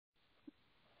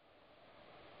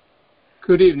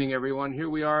Good evening, everyone.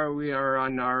 Here we are. We are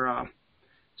on our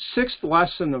sixth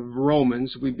lesson of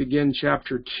Romans. We begin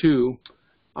chapter 2.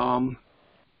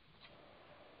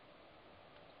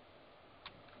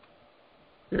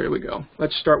 There we go.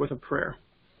 Let's start with a prayer.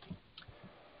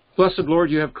 Blessed Lord,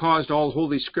 you have caused all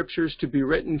holy scriptures to be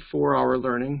written for our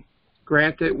learning.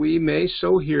 Grant that we may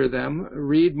so hear them,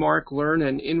 read, mark, learn,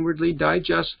 and inwardly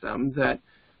digest them, that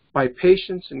by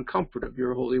patience and comfort of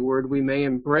your holy word we may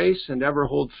embrace and ever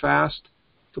hold fast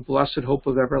the blessed hope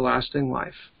of everlasting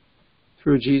life.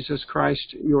 Through Jesus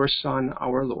Christ, your Son,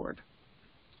 our Lord.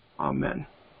 Amen.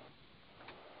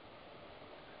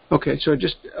 Okay, so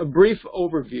just a brief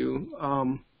overview.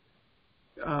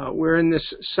 We're in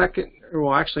this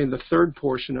the third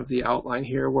portion of the outline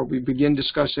here, where we begin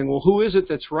discussing, well, who is it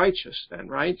that's righteous then,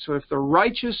 right? So if the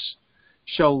righteous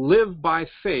shall live by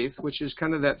faith, which is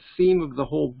kind of that theme of the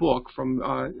whole book from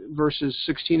verses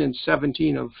 16 and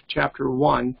 17 of chapter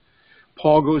 1,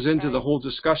 Paul goes into the whole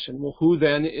discussion. Well, who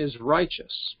then is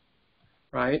righteous,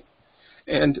 right?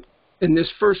 And in this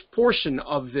first portion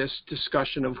of this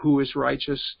discussion of who is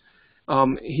righteous,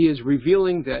 he is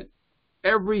revealing that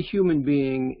every human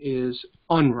being is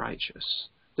unrighteous,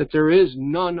 that there is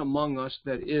none among us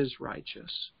that is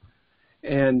righteous.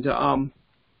 And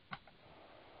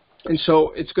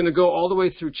so it's going to go all the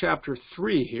way through chapter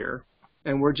 3 here,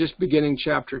 and we're just beginning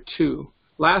chapter 2.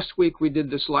 Last week we did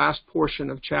this last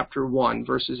portion of chapter 1,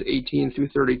 verses 18 through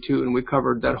 32, and we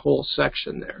covered that whole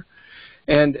section there.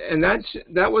 And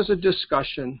that was a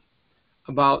discussion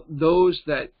about those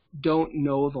that don't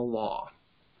know the law,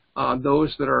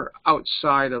 those that are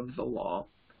outside of the law.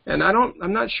 And I'm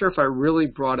not sure if I really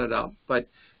brought it up, but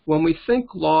when we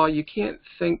think law, you can't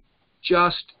think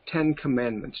just 10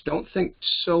 commandments. Don't think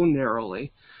so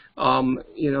narrowly.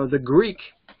 The Greek,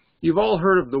 you've all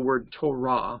heard of the word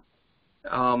Torah,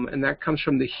 and that comes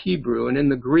from the Hebrew. And in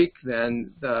the Greek,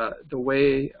 then, the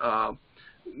way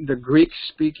the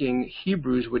Greek-speaking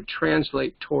Hebrews would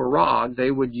translate Torah, they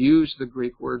would use the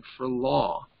Greek word for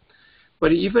law.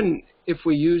 But even if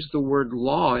we use the word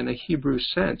law in a Hebrew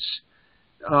sense,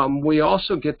 we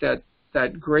also get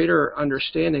that greater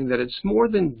understanding that it's more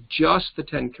than just the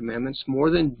Ten Commandments, more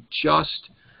than just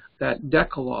that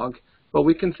Decalogue, but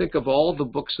we can think of all the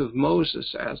books of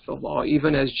Moses as the law,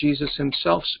 even as Jesus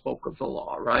himself spoke of the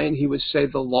law, right? And he would say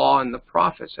the law and the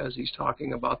prophets as he's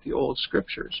talking about the old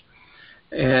scriptures.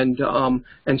 And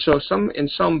so in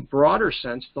some broader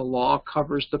sense, the law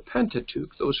covers the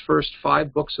Pentateuch, those first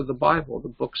 5 books of the Bible, the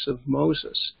books of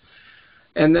Moses.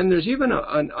 And then there's even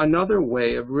another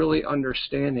way of really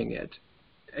understanding it.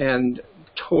 And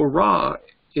Torah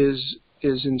is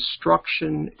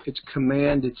instruction, it's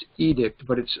command, it's edict,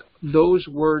 but it's those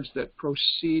words that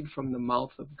proceed from the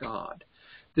mouth of God.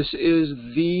 This is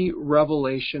the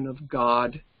revelation of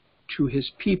God to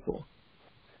his people.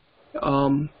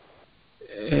 And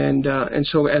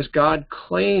so as God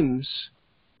claims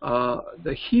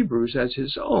the Hebrews as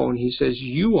his own, he says,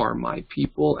 you are my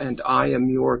people and I am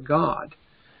your God.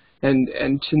 And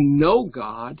to know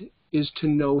God is to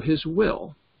know his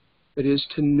will. It is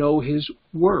to know his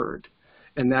word.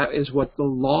 And that is what the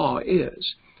law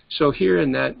is. So here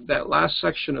in that last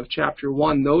section of chapter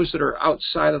 1, those that are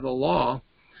outside of the law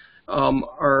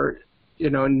are,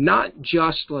 not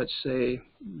just, let's say,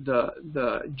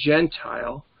 the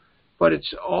Gentile, but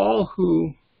it's all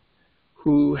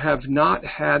who have not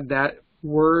had that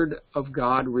word of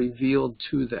God revealed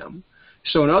to them.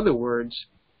 So in other words,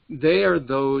 they are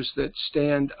those that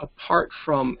stand apart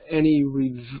from any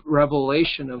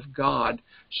revelation of God.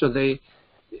 So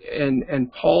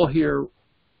and Paul here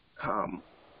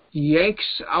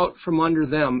yanks out from under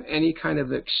them any kind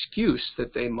of excuse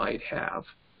that they might have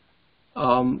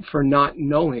for not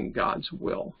knowing God's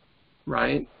will,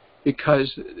 right?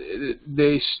 Because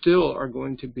they still are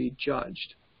going to be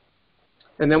judged.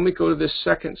 And then we go to this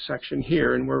second section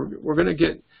here, and we're going to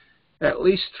get at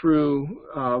least through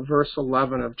verse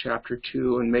 11 of chapter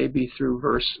 2, and maybe through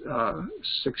verse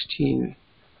 16,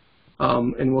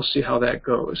 and we'll see how that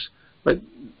goes. But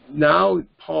now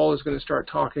Paul is going to start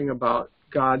talking about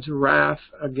God's wrath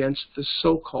against the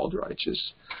so-called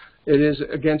righteous. It is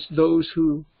against those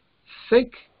who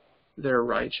think they're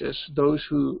righteous, those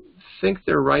who think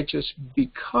they're righteous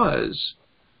because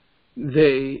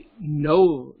they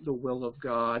know the will of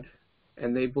God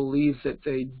and they believe that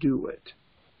they do it.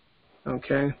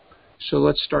 Okay? So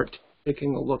let's start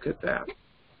taking a look at that.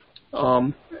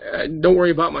 Don't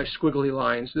worry about my squiggly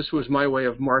lines. This was my way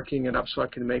of marking it up so I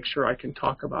can make sure I can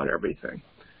talk about everything.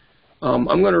 I'm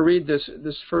going to read this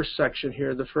first section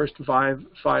here, the first five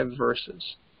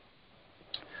verses.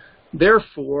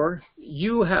 Therefore,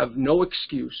 you have no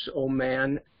excuse, O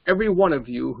man, every one of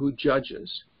you who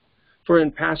judges. For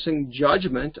in passing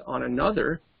judgment on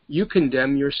another, you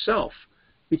condemn yourself,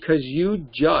 because you, the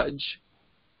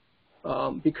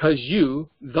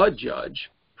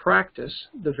judge, practice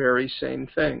the very same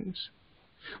things.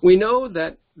 We know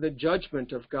that the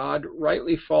judgment of God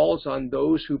rightly falls on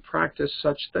those who practice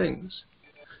such things.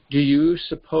 Do you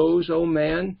suppose, O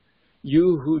man,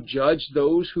 you who judge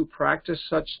those who practice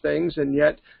such things and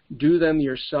yet do them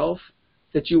yourself,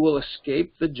 that you will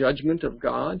escape the judgment of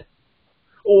God?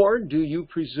 Or do you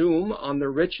presume on the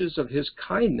riches of his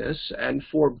kindness and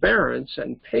forbearance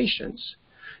and patience,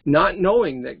 not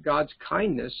knowing that God's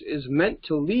kindness is meant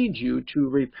to lead you to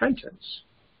repentance?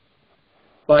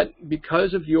 But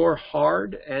because of your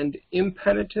hard and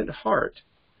impenitent heart,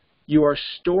 you are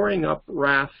storing up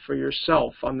wrath for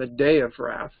yourself on the day of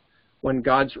wrath, when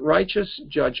God's righteous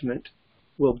judgment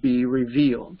will be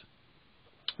revealed.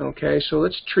 Okay, so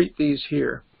let's treat these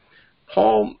here.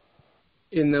 Paul,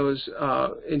 in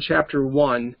chapter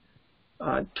 1,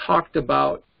 talked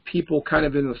about people kind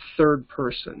of in the third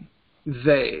person.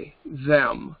 They,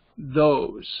 them,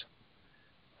 those.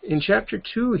 In chapter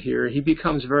 2 here, he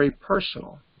becomes very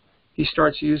personal. He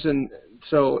starts using,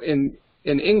 so in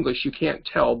English you can't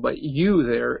tell, but you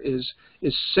there is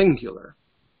singular.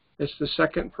 It's the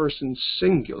second person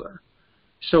singular.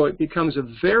 So it becomes a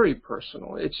very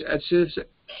personal. It's as if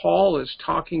Paul is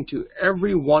talking to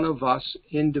every one of us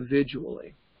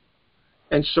individually.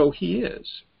 And so he is.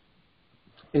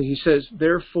 And he says,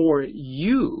 therefore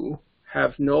you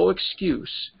have no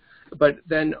excuse. But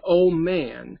then, oh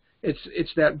man,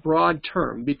 it's that broad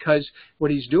term, because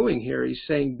what he's doing here, he's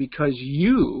saying, because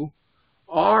you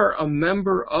are a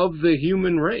member of the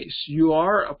human race. You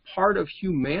are a part of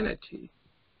humanity.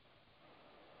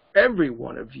 Every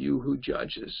one of you who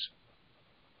judges,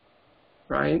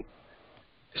 right?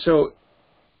 So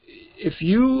if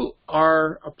you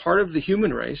are a part of the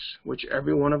human race, which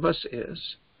every one of us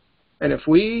is, and if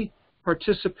we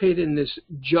participate in this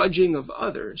judging of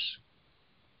others,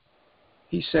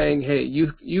 he's saying, hey,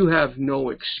 you have no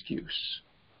excuse.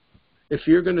 If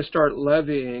you're going to start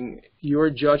levying your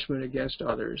judgment against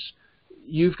others,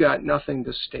 you've got nothing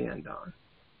to stand on.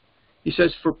 He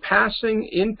says,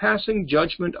 in passing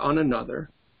judgment on another,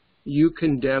 you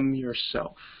condemn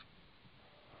yourself,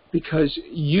 because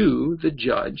you, the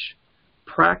judge,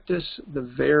 practice the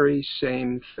very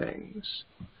same things.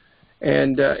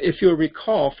 And if you'll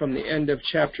recall from the end of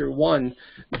chapter 1,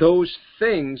 those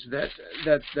things that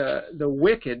the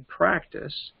wicked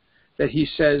practice, that he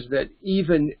says that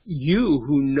even you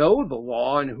who know the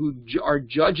law and who are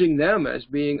judging them as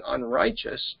being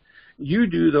unrighteous, you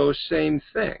do those same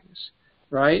things,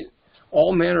 right?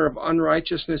 All manner of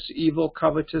unrighteousness, evil,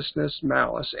 covetousness,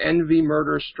 malice, envy,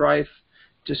 murder, strife,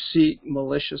 deceit,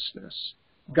 maliciousness,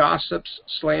 gossips,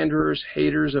 slanderers,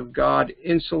 haters of God,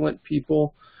 insolent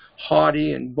people,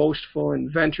 haughty and boastful,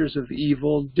 inventors of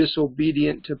evil,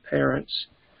 disobedient to parents,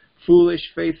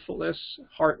 foolish, faithless,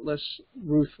 heartless,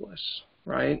 ruthless,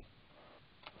 right?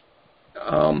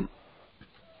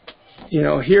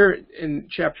 Here in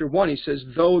chapter 1, he says,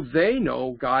 though they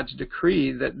know God's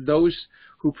decree that those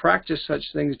who practice such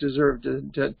things deserve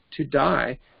to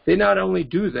die, they not only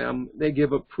do them, they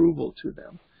give approval to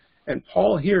them. And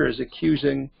Paul here is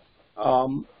accusing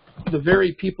the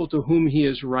very people to whom he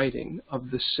is writing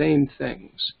of the same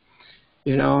things.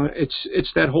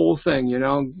 It's that whole thing,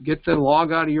 get the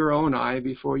log out of your own eye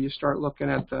before you start looking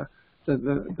at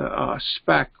the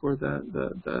speck or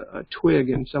the twig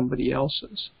in somebody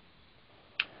else's.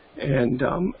 And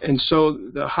so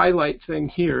the highlight thing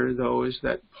here, though, is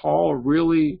that Paul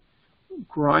really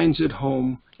grinds it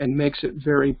home and makes it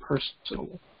very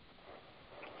personal.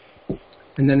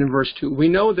 And then in verse 2, we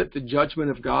know that the judgment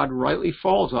of God rightly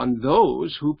falls on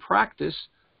those who practice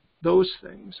those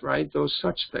things, right? Those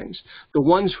such things. The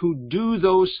ones who do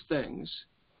those things,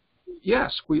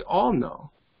 yes, we all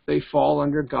know they fall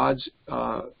under God's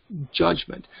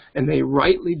judgment, and they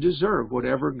rightly deserve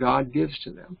whatever God gives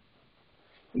to them.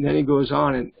 And then he goes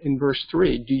on in verse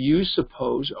 3, do you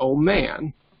suppose, O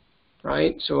man,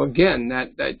 right? So again,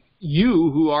 that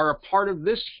you who are a part of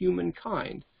this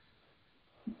humankind,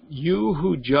 you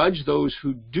who judge those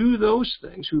who do those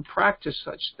things, who practice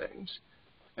such things,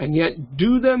 and yet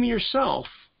do them yourself,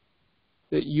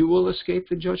 that you will escape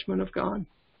the judgment of God?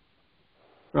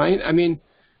 Right? I mean,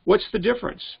 what's the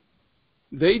difference?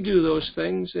 They do those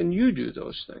things and you do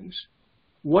those things.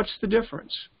 What's the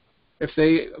difference? If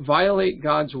they violate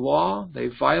God's law, they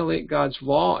violate God's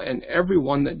law, and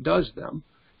everyone that does them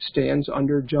stands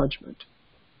under judgment.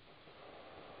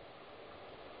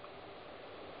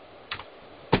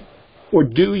 Or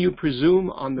do you presume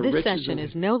on the riches This session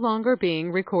is no longer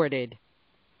being recorded.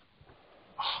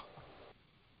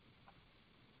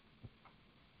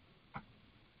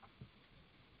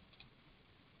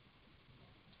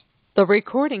 The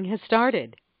recording has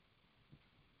started.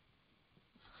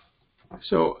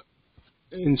 So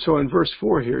in verse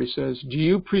 4 here, he says, do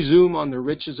you presume on the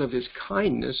riches of his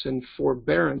kindness and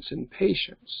forbearance and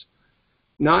patience,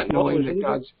 not knowing that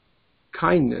God's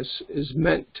kindness is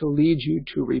meant to lead you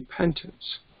to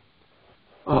repentance?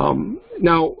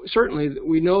 Now, certainly,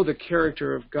 we know the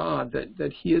character of God,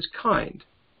 that he is kind,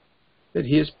 that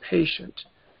he is patient.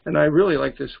 And I really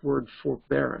like this word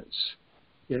forbearance.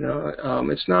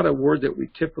 It's not a word that we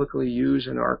typically use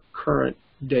in our current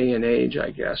day and age, I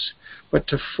guess. But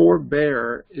to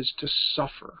forbear is to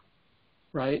suffer,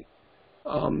 right?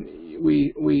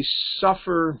 We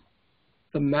suffer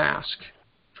the mask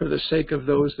for the sake of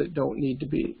those that don't need to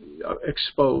be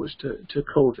exposed to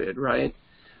COVID, right?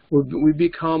 We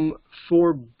become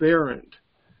forbearant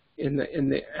in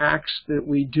the acts that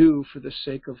we do for the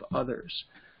sake of others.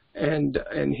 And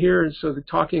here, so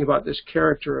talking about this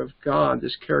character of God,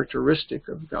 this characteristic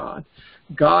of God,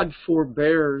 God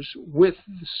forbears with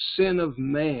the sin of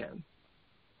man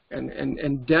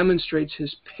and demonstrates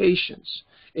his patience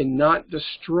in not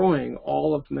destroying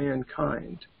all of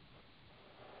mankind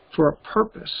for a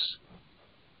purpose.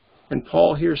 And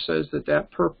Paul here says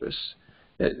that purpose,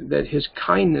 that his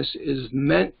kindness is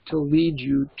meant to lead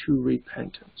you to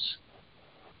repentance,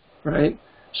 right?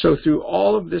 So through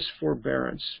all of this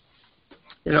forbearance,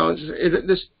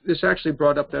 this actually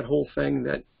brought up that whole thing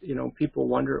that, people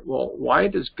wonder, well, why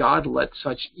does God let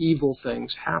such evil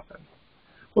things happen?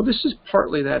 Well, this is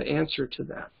partly that answer to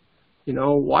that.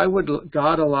 Why would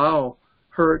God allow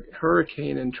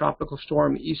hurricane and tropical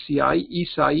storm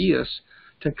Isaias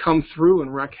to come through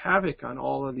and wreak havoc on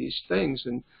all of these things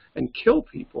and kill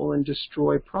people and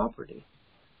destroy property?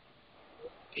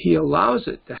 He allows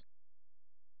it to happen